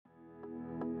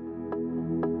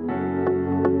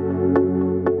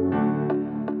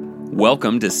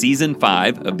Welcome to Season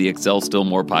 5 of the Excel Still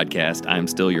More podcast. I'm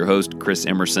still your host, Chris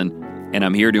Emerson, and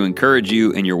I'm here to encourage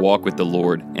you in your walk with the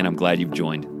Lord, and I'm glad you've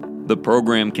joined. The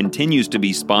program continues to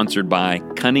be sponsored by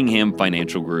Cunningham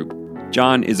Financial Group.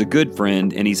 John is a good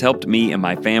friend, and he's helped me and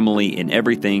my family in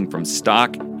everything from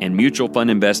stock and mutual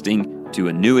fund investing to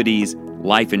annuities,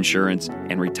 life insurance,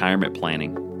 and retirement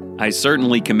planning. I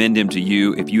certainly commend him to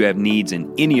you. If you have needs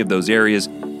in any of those areas,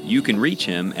 you can reach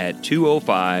him at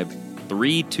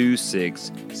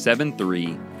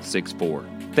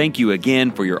 205-326-7364. Thank you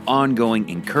again for your ongoing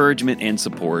encouragement and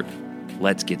support.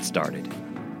 Let's get started.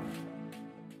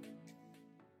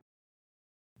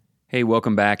 Hey,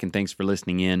 welcome back, and thanks for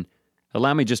listening in.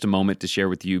 Allow me just a moment to share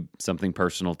with you something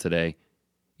personal today.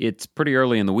 It's pretty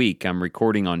early in the week. I'm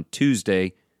recording on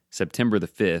Tuesday, September the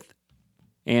 5th.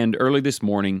 And early this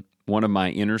morning, one of my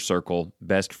inner circle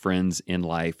best friends in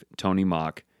life, Tony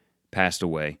Mauck, passed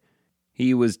away.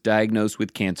 He was diagnosed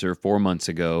with cancer 4 months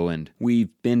ago, and we've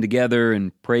been together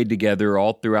and prayed together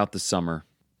all throughout the summer.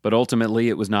 But ultimately,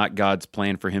 it was not God's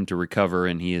plan for him to recover,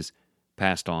 and he has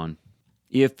passed on.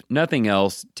 If nothing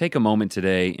else, take a moment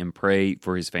today and pray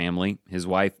for his family, his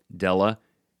wife, Della,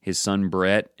 his son,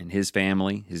 Brett, and his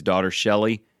family, his daughter,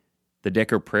 Shelley, the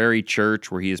Decker Prairie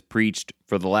church where he has preached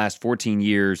for the last 14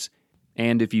 years,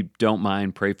 and if you don't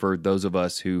mind, pray for those of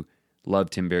us who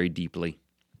loved him very deeply.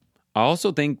 I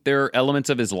also think there are elements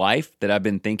of his life that I've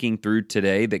been thinking through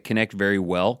today that connect very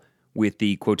well with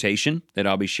the quotation that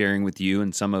I'll be sharing with you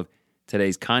in some of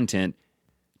today's content.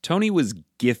 Tony was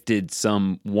gifted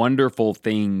some wonderful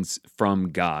things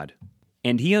from God,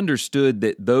 and he understood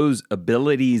that those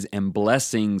abilities and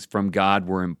blessings from God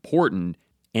were important,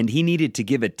 and he needed to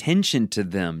give attention to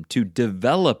them, to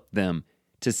develop them,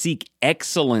 to seek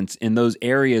excellence in those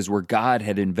areas where God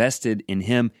had invested in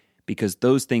him, because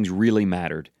those things really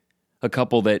mattered. A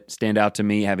couple that stand out to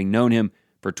me, having known him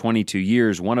for 22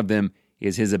 years, one of them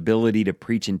is his ability to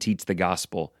preach and teach the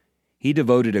gospel. He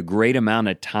devoted a great amount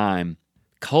of time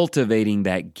cultivating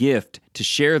that gift to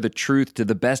share the truth to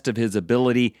the best of his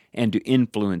ability and to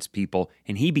influence people,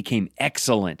 and he became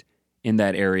excellent in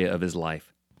that area of his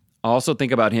life. I also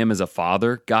think about him as a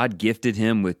father. God gifted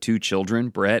him with 2 children,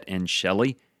 Brett and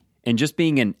Shelley, and just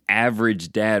being an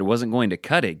average dad wasn't going to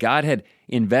cut it. God had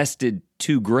invested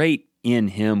too great in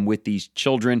him with these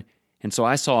children, and so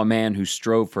I saw a man who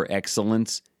strove for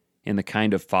excellence in the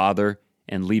kind of father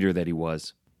and leader that he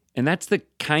was. And that's the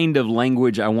kind of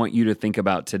language I want you to think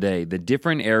about today, the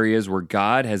different areas where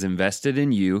God has invested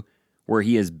in you, where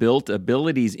he has built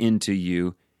abilities into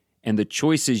you, and the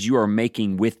choices you are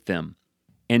making with them.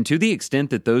 And to the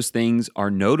extent that those things are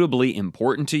notably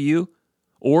important to you,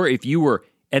 or if you were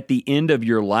at the end of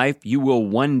your life, you will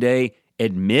one day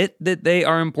admit that they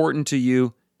are important to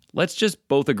you, let's just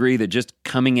both agree that just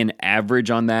coming in average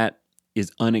on that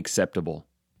is unacceptable.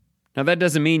 Now, that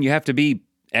doesn't mean you have to be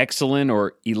excellent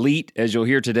or elite, as you'll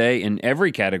hear today, in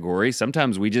every category.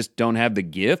 Sometimes we just don't have the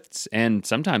gifts, and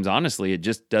sometimes, honestly, it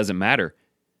just doesn't matter.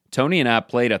 Tony and I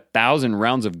played 1,000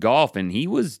 rounds of golf, and he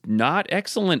was not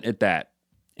excellent at that.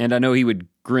 And I know he would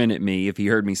grin at me if he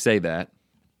heard me say that.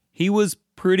 He was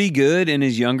pretty good in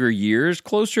his younger years,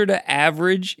 closer to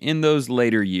average in those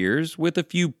later years, with a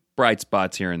few bright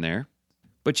spots here and there.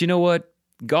 But you know what?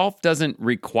 Golf doesn't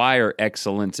require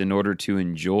excellence in order to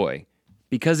enjoy,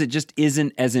 because it just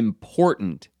isn't as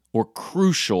important or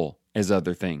crucial as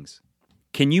other things.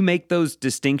 Can you make those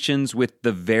distinctions with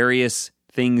the various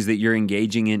things that you're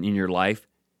engaging in your life?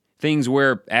 Things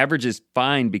where average is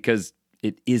fine because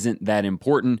it isn't that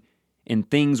important,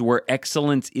 and things where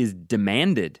excellence is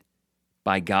demanded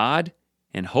by God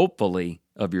and hopefully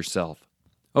of yourself.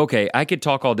 Okay, I could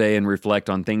talk all day and reflect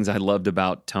on things I loved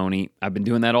about Tony. I've been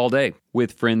doing that all day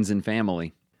with friends and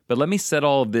family. But let me set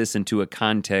all of this into a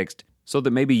context so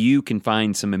that maybe you can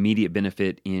find some immediate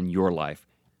benefit in your life.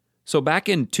 So back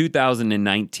in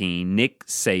 2019, Nick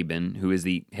Saban, who is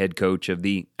the head coach of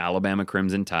the Alabama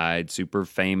Crimson Tide, super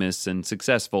famous and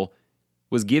successful,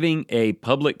 was giving a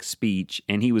public speech,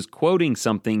 and he was quoting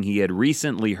something he had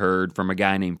recently heard from a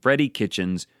guy named Freddie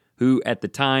Kitchens, who at the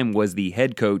time was the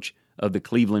head coach of the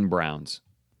Cleveland Browns.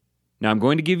 Now, I'm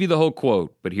going to give you the whole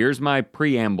quote, but here's my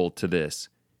preamble to this.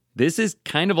 This is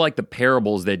kind of like the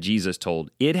parables that Jesus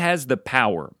told. It has the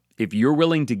power, if you're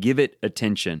willing to give it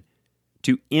attention,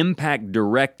 to impact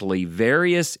directly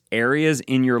various areas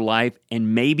in your life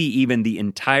and maybe even the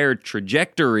entire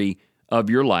trajectory of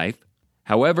your life.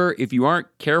 However, if you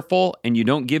aren't careful and you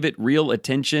don't give it real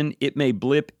attention, it may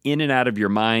blip in and out of your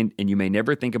mind and you may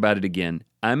never think about it again.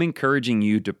 I'm encouraging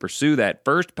you to pursue that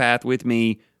first path with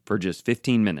me for just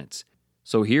 15 minutes.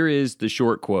 So here is the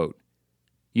short quote.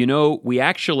 We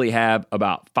actually have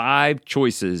about 5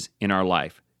 choices in our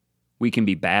life. We can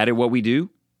be bad at what we do.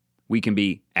 We can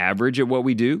be average at what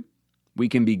we do. We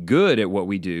can be good at what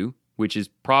we do, which is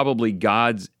probably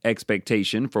God's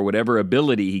expectation for whatever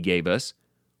ability He gave us.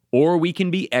 Or we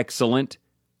can be excellent,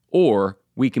 or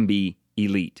we can be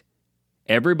elite.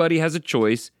 Everybody has a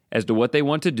choice as to what they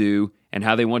want to do and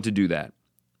how they want to do that.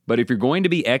 But if you're going to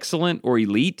be excellent or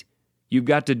elite, you've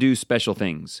got to do special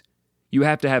things. You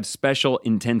have to have special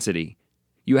intensity.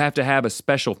 You have to have a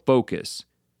special focus.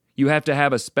 You have to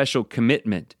have a special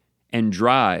commitment and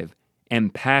drive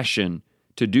and passion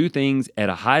to do things at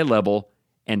a high level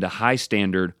and a high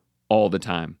standard all the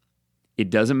time. It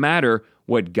doesn't matter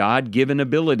what God-given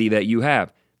ability that you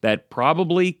have. That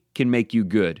probably can make you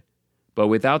good. But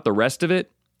without the rest of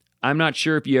it, I'm not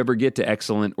sure if you ever get to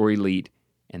excellent or elite,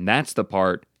 and that's the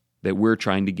part that we're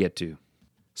trying to get to.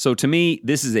 So to me,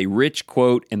 this is a rich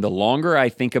quote, and the longer I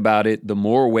think about it, the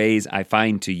more ways I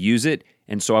find to use it.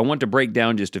 And so I want to break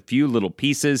down just a few little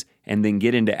pieces and then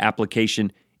get into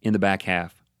application in the back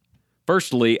half.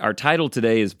 Firstly, our title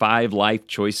today is 5 Life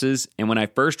Choices, and when I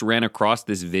first ran across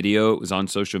this video, it was on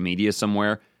social media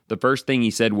somewhere, the first thing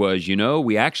he said was,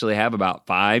 we actually have about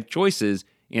 5 choices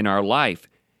in our life.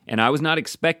 And I was not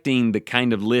expecting the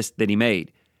kind of list that he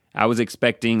made. I was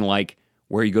expecting like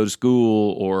where you go to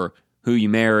school or who you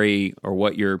marry or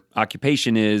what your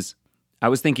occupation is. I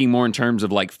was thinking more in terms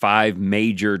of like 5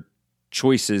 major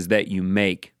choices that you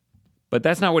make. But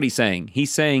that's not what he's saying.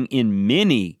 He's saying in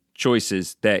many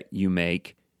choices that you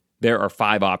make, there are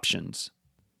 5 options.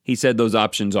 He said those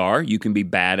options are, you can be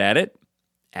bad at it,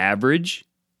 average,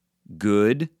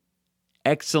 good,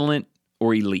 excellent,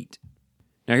 or elite.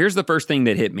 Now, here's the first thing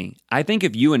that hit me. I think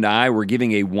if you and I were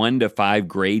giving a 1 to 5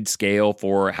 grade scale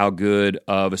for how good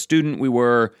of a student we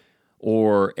were,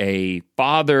 or a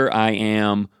father I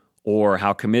am, or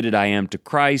how committed I am to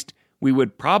Christ, we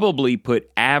would probably put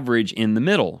average in the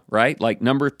middle, right? Like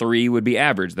number 3 would be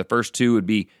average. The first 2 would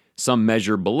be some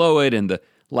measure below it, and the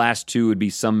last 2 would be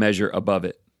some measure above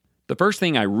it. The first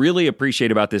thing I really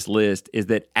appreciate about this list is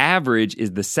that average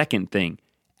is the second thing.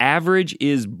 Average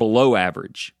is below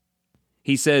average.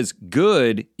 He says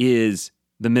good is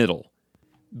the middle.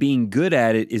 Being good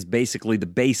at it is basically the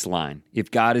baseline. If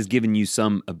God has given you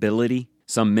some ability,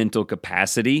 some mental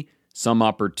capacity, some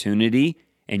opportunity,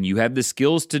 and you have the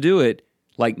skills to do it,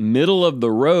 like middle of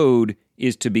the road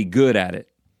is to be good at it.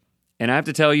 And I have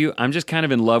to tell you, I'm just kind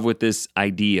of in love with this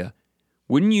idea.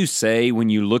 Wouldn't you say when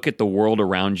you look at the world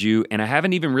around you, and I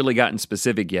haven't even really gotten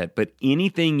specific yet, but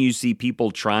anything you see people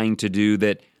trying to do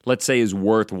that, let's say, is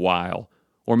worthwhile,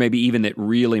 or maybe even that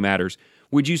really matters,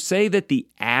 would you say that the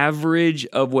average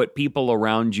of what people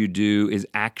around you do is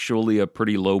actually a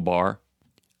pretty low bar?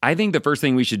 I think the first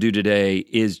thing we should do today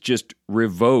is just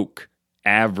revoke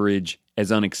average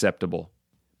as unacceptable.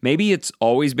 Maybe it's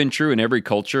always been true in every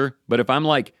culture, but if I'm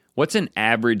like, what's an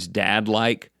average dad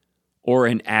like? Or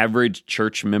an average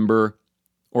church member?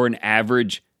 Or an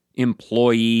average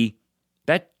employee?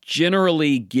 That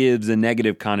generally gives a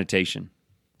negative connotation.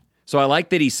 So I like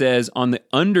that he says on the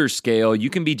underscale, you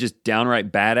can be just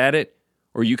downright bad at it,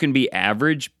 or you can be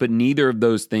average, but neither of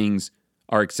those things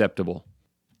are acceptable.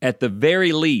 At the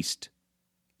very least,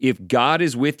 if God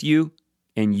is with you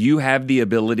and you have the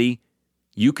ability,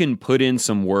 you can put in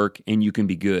some work and you can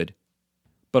be good.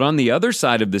 But on the other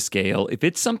side of the scale, if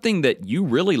it's something that you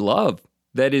really love,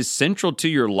 that is central to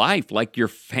your life, like your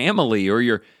family or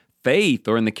your faith,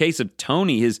 or in the case of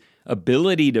Tony, his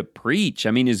ability to preach,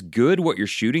 is good what you're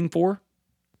shooting for?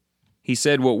 He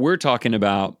said what we're talking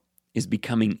about is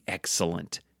becoming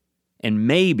excellent and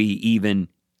maybe even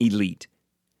elite.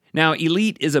 Now,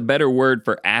 elite is a better word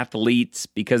for athletes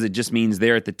because it just means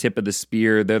they're at the tip of the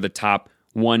spear. They're the top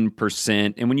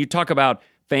 1%. And when you talk about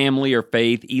family or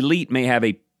faith, elite may have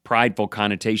a prideful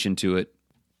connotation to it.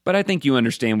 But I think you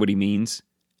understand what he means.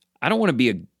 I don't want to be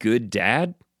a good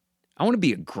dad. I want to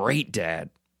be a great dad.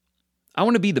 I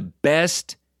want to be the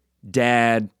best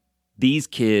dad these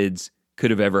kids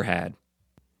could have ever had.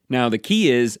 Now, the key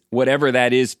is, whatever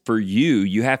that is for you,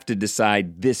 you have to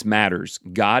decide this matters.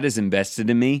 God is invested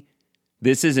in me.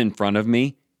 This is in front of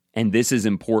me, and this is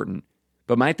important.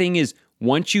 But my thing is,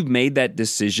 once you've made that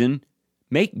decision,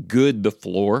 make good the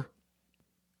floor,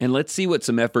 and let's see what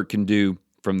some effort can do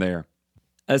from there.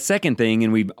 A second thing,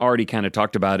 and we've already kind of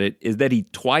talked about it, is that he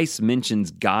twice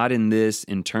mentions God in this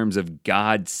in terms of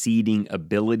God seeding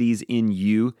abilities in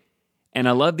you. And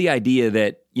I love the idea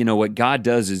that, what God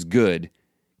does is good.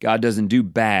 God doesn't do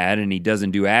bad, and he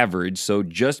doesn't do average. So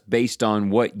just based on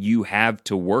what you have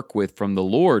to work with from the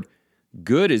Lord,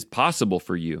 good is possible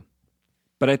for you.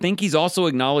 But I think he's also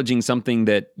acknowledging something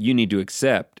that you need to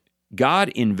accept. God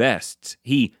invests.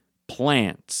 He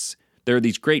plants. There are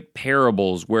these great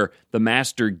parables where the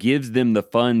master gives them the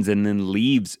funds and then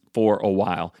leaves for a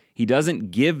while. He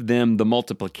doesn't give them the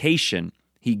multiplication.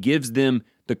 He gives them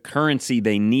the currency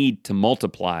they need to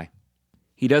multiply.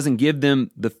 He doesn't give them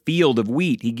the field of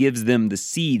wheat. He gives them the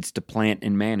seeds to plant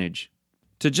and manage.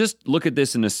 To just look at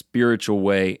this in a spiritual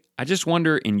way, I just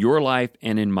wonder in your life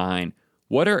and in mine,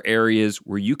 what are areas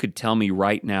where you could tell me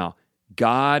right now,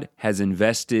 God has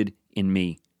invested in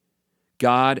me?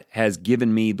 God has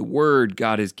given me the Word.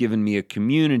 God has given me a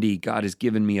community. God has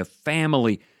given me a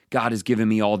family. God has given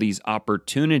me all these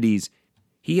opportunities.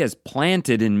 He has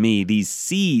planted in me these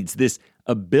seeds, this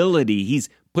ability. He's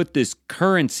put this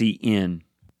currency in.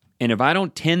 And if I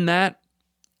don't tend that,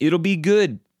 it'll be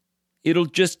good. It'll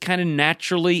just kind of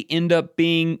naturally end up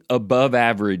being above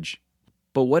average.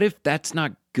 But what if that's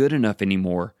not good enough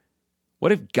anymore?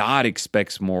 What if God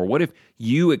expects more? What if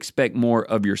you expect more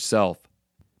of yourself?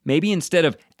 Maybe instead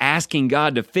of asking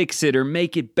God to fix it or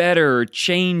make it better or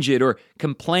change it or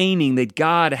complaining that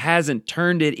God hasn't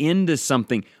turned it into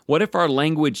something, what if our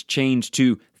language changed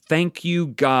to, thank you,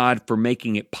 God, for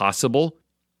making it possible?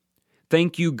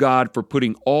 Thank you, God, for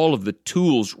putting all of the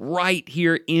tools right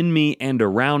here in me and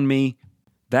around me.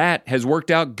 That has worked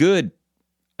out good.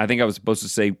 I think I was supposed to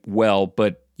say well,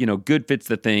 but, good fits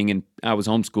the thing, and I was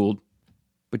homeschooled.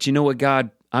 But you know what,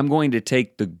 God? I'm going to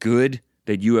take the good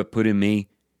that you have put in me,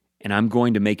 and I'm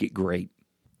going to make it great.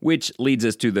 Which leads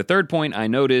us to the third point I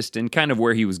noticed and kind of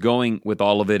where he was going with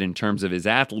all of it in terms of his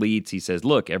athletes. He says,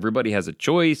 look, everybody has a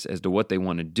choice as to what they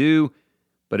want to do,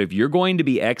 but if you're going to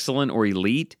be excellent or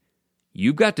elite,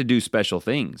 you've got to do special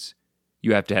things.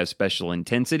 You have to have special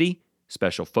intensity,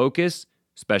 special focus,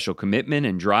 special commitment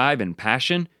and drive and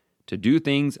passion to do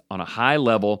things on a high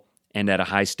level and at a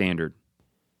high standard.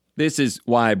 This is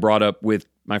why I brought up with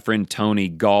my friend Tony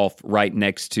golf right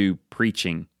next to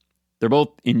preaching. They're both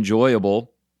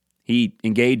enjoyable. He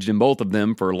engaged in both of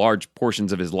them for large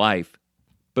portions of his life.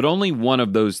 But only one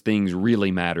of those things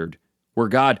really mattered, where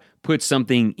God put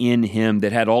something in him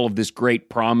that had all of this great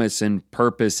promise and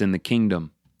purpose in the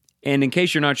kingdom. And in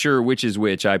case you're not sure which is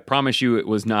which, I promise you it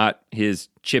was not his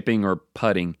chipping or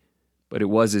putting, but it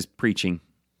was his preaching.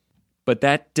 But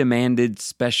that demanded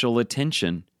special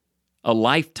attention, a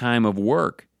lifetime of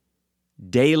work,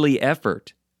 daily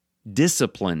effort,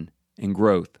 discipline, and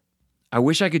growth. I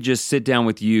wish I could just sit down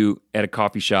with you at a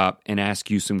coffee shop and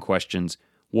ask you some questions.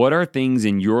 What are things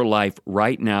in your life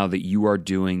right now that you are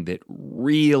doing that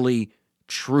really,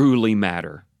 truly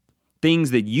matter?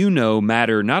 Things that you know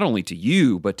matter not only to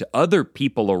you, but to other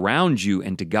people around you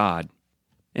and to God.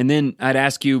 And then I'd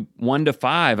ask you 1 to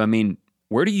 5.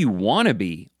 Where do you want to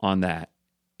be on that?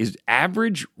 Is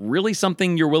average really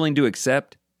something you're willing to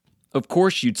accept? Of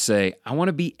course you'd say, I want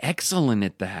to be excellent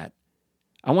at that.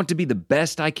 I want to be the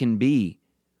best I can be.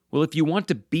 Well, if you want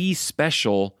to be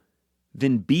special,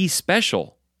 then be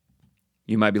special.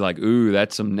 You might be like, ooh,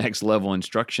 that's some next level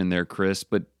instruction there, Chris,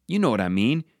 but you know what I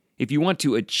mean. If you want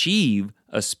to achieve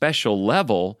a special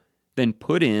level, then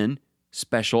put in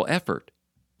special effort.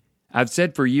 I've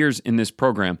said for years in this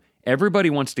program, everybody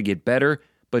wants to get better,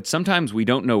 but sometimes we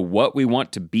don't know what we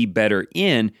want to be better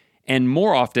in, and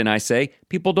more often I say,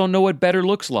 people don't know what better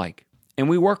looks like. And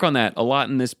we work on that a lot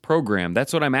in this program.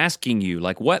 That's what I'm asking you,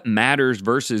 like what matters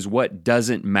versus what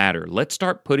doesn't matter. Let's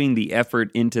start putting the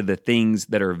effort into the things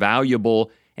that are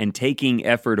valuable and taking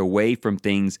effort away from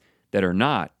things that are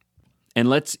not. And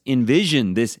let's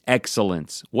envision this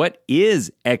excellence. What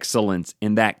is excellence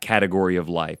in that category of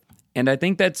life? And I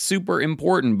think that's super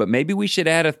important, but maybe we should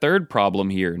add a third problem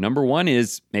here. Number 1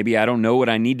 is maybe I don't know what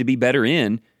I need to be better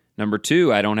in. Number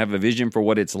 2, I don't have a vision for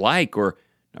what it's like. Or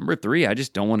Number 3, I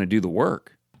just don't want to do the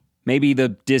work. Maybe the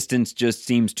distance just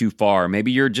seems too far.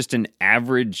 Maybe you're just an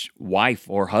average wife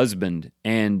or husband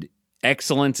and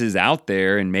excellence is out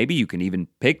there and maybe you can even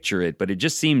picture it, but it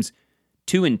just seems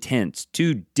too intense,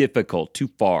 too difficult, too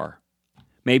far.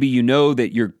 Maybe you know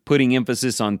that you're putting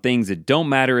emphasis on things that don't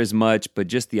matter as much, but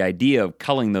just the idea of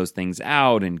culling those things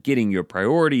out and getting your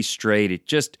priorities straight, it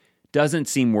just doesn't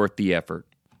seem worth the effort.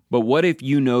 But what if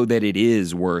you know that it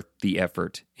is worth the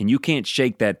effort and you can't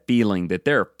shake that feeling that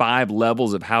there are 5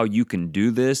 levels of how you can do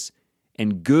this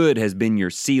and good has been your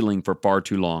ceiling for far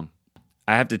too long?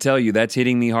 I have to tell you, that's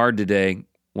hitting me hard today.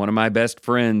 One of my best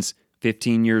friends,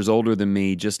 15 years older than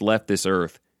me, just left this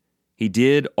earth. He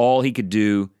did all he could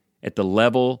do at the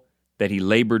level that he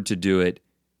labored to do it,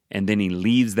 and then he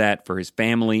leaves that for his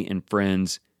family and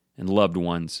friends and loved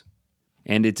ones.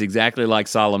 And it's exactly like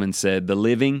Solomon said, the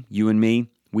living, you and me,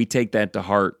 we take that to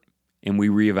heart and we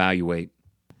reevaluate.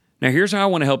 Now, here's how I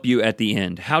want to help you at the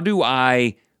end. How do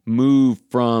I move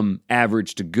from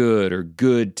average to good or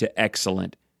good to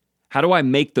excellent? How do I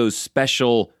make those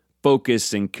special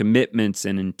focus and commitments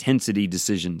and intensity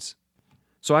decisions?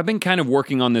 So I've been kind of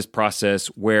working on this process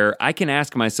where I can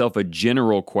ask myself a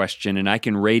general question and I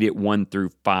can rate it 1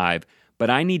 through 5, but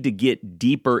I need to get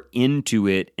deeper into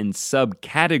it and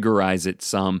subcategorize it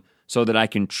some so that I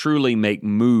can truly make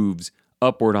moves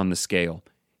upward on the scale.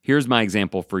 Here's my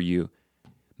example for you.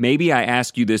 Maybe I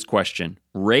ask you this question: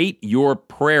 rate your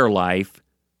prayer life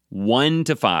 1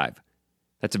 to 5.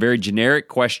 That's a very generic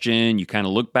question. You kind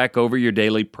of look back over your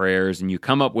daily prayers and you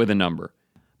come up with a number.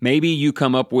 Maybe you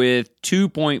come up with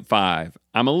 2.5.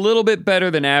 I'm a little bit better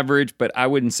than average, but I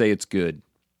wouldn't say it's good.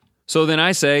 So then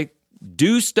I say,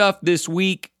 do stuff this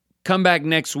week, come back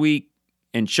next week,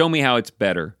 and show me how it's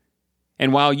better.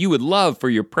 And while you would love for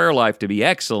your prayer life to be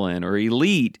excellent or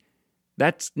elite,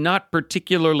 that's not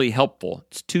particularly helpful.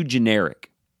 It's too generic.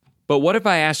 But what if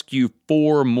I ask you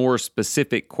 4 more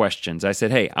specific questions? I said,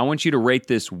 hey, I want you to rate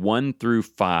this 1 through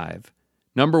 5.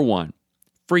 Number 1,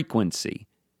 frequency.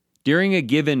 During a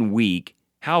given week,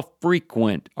 how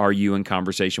frequent are you in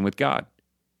conversation with God?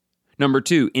 Number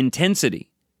 2, intensity.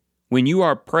 When you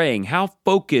are praying, how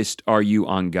focused are you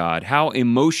on God? How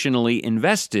emotionally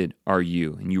invested are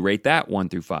you? And you rate that 1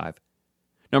 through 5.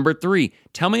 Number 3,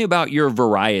 tell me about your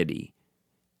variety.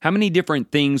 How many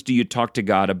different things do you talk to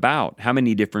God about? How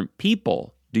many different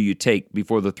people do you take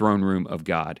before the throne room of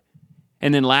God?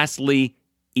 And then lastly,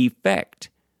 effect.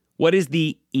 What is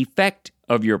the effect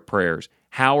of your prayers?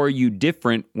 How are you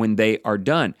different when they are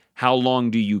done? How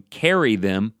long do you carry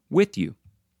them with you?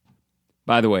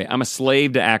 By the way, I'm a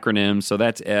slave to acronyms, so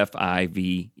that's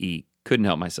FIVE. Couldn't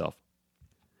help myself.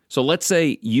 So let's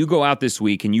say you go out this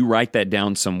week and you write that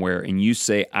down somewhere and you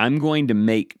say, I'm going to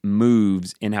make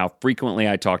moves in how frequently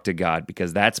I talk to God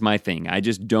because that's my thing. I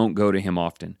just don't go to Him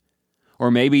often. Or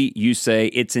maybe you say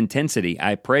it's intensity.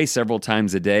 I pray several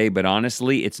times a day, but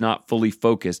honestly, it's not fully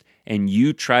focused, and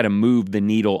you try to move the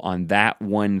needle on that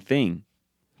one thing.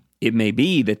 It may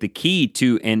be that the key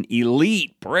to an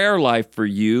elite prayer life for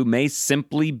you may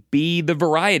simply be the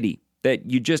variety, that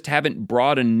you just haven't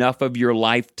brought enough of your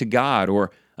life to God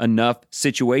or enough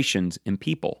situations and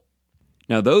people.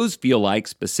 Now, those feel like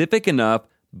specific enough,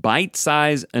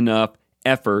 bite-sized enough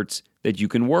efforts that you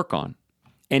can work on.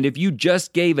 And if you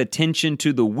just gave attention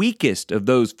to the weakest of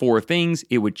those 4 things,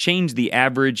 it would change the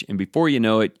average, and before you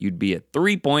know it, you'd be at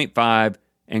 3.5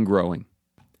 and growing.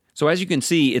 So as you can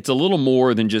see, it's a little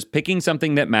more than just picking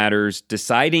something that matters,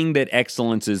 deciding that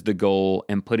excellence is the goal,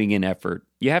 and putting in effort.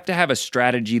 You have to have a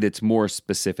strategy that's more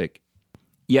specific.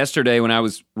 Yesterday, when I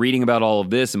was reading about all of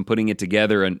this and putting it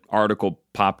together, an article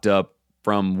popped up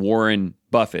from Warren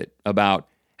Buffett about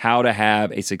how to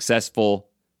have a successful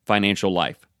financial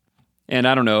life. And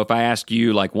I don't know, if I ask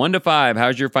you like 1 to 5,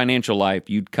 how's your financial life?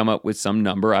 You'd come up with some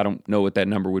number. I don't know what that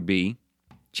number would be.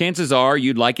 Chances are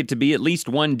you'd like it to be at least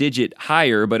 1 digit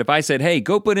higher, but if I said, hey,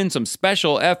 go put in some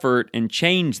special effort and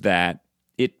change that,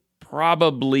 it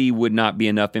probably would not be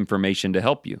enough information to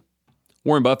help you.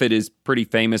 Warren Buffett is pretty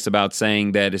famous about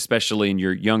saying that, especially in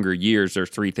your younger years, there's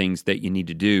 3 things that you need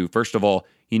to do. First of all,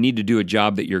 you need to do a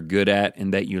job that you're good at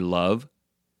and that you love.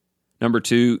 Number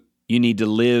 2, you need to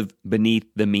live beneath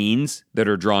the means that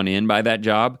are drawn in by that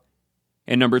job.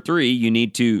 And number 3, you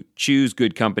need to choose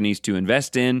good companies to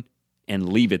invest in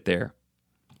and leave it there.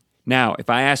 Now, if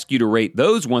I ask you to rate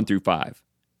those 1 through 5,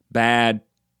 bad,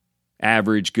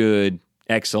 average, good,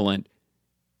 excellent,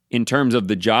 in terms of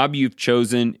the job you've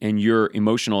chosen and your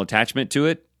emotional attachment to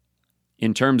it,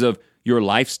 in terms of your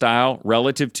lifestyle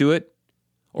relative to it,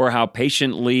 or how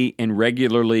patiently and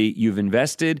regularly you've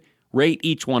invested, rate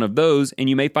each one of those and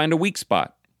you may find a weak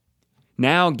spot.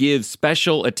 Now give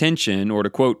special attention, or to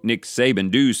quote Nick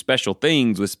Saban, do special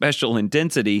things with special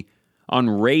intensity on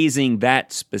raising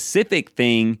that specific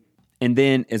thing, and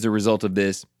then as a result of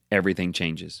this, everything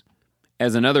changes.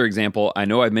 As another example, I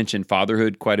know I've mentioned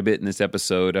fatherhood quite a bit in this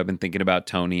episode. I've been thinking about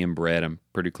Tony and Brett. I'm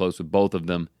pretty close with both of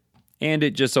them. And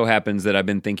it just so happens that I've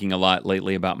been thinking a lot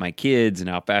lately about my kids and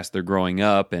how fast they're growing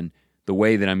up and the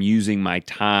way that I'm using my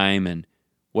time and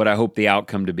what I hope the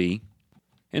outcome to be.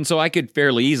 And so I could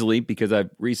fairly easily, because I've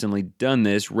recently done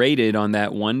this, rate it on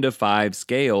that 1 to 5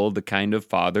 scale, the kind of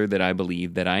father that I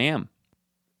believe that I am.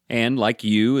 And like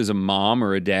you, as a mom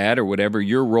or a dad or whatever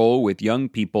your role with young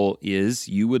people is,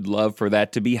 you would love for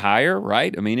that to be higher,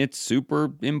 right? I mean, it's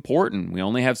super important. We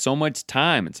only have so much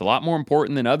time. It's a lot more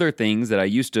important than other things that I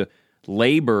used to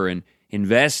labor and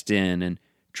invest in and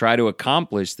try to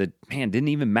accomplish that, man, didn't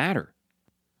even matter.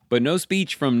 But no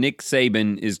speech from Nick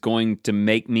Saban is going to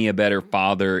make me a better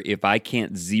father if I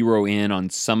can't zero in on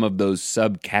some of those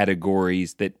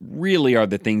subcategories that really are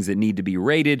the things that need to be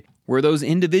rated, where those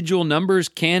individual numbers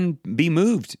can be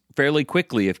moved fairly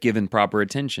quickly if given proper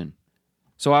attention.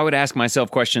 So I would ask myself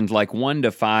questions like 1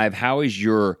 to 5, how is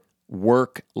your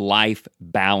work-life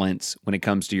balance when it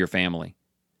comes to your family?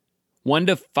 1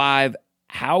 to 5,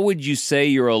 how would you say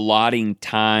you're allotting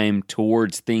time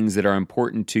towards things that are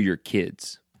important to your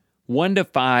kids? 1 to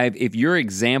 5, if your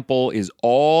example is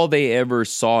all they ever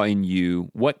saw in you,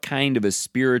 what kind of a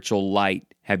spiritual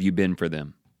light have you been for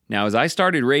them? Now, as I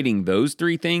started rating those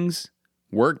 3 things,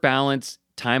 work balance,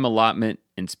 time allotment,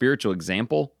 and spiritual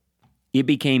example, it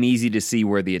became easy to see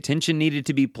where the attention needed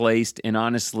to be placed, and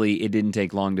honestly, it didn't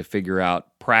take long to figure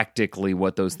out practically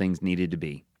what those things needed to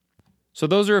be. So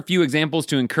those are a few examples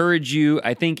to encourage you.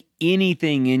 I think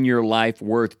anything in your life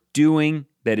worth doing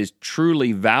that is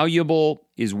truly valuable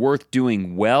is worth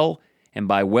doing well. And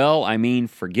by well, I mean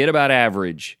forget about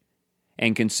average.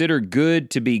 And consider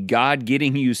good to be God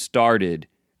getting you started.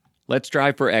 Let's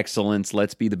strive for excellence.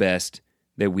 Let's be the best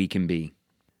that we can be.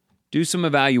 Do some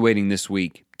evaluating this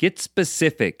week. Get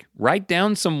specific. Write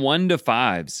down some 1 to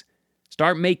 5s.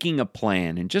 Start making a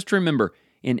plan. And just remember,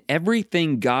 in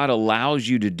everything God allows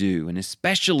you to do, and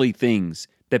especially things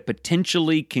that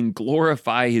potentially can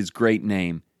glorify His great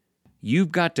name,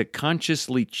 you've got to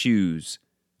consciously choose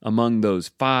among those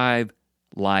 5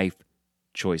 life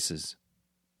choices.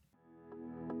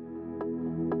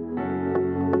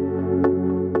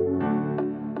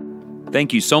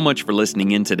 Thank you so much for listening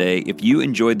in today. If you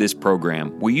enjoyed this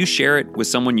program, will you share it with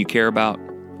someone you care about?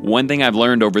 One thing I've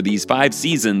learned over these 5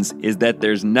 seasons is that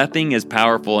there's nothing as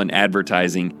powerful in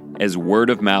advertising as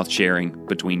word-of-mouth sharing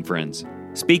between friends.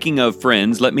 Speaking of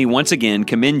friends, let me once again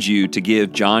commend you to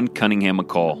give John Cunningham a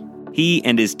call. He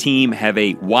and his team have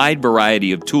a wide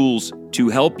variety of tools to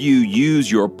help you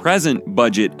use your present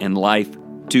budget and life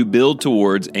to build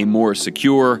towards a more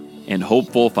secure and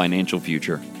hopeful financial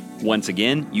future. Once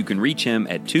again, you can reach him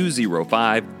at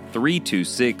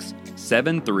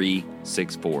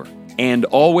 205-326-7364. And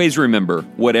always remember,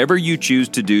 whatever you choose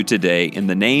to do today in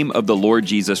the name of the Lord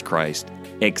Jesus Christ,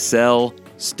 excel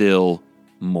still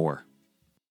more.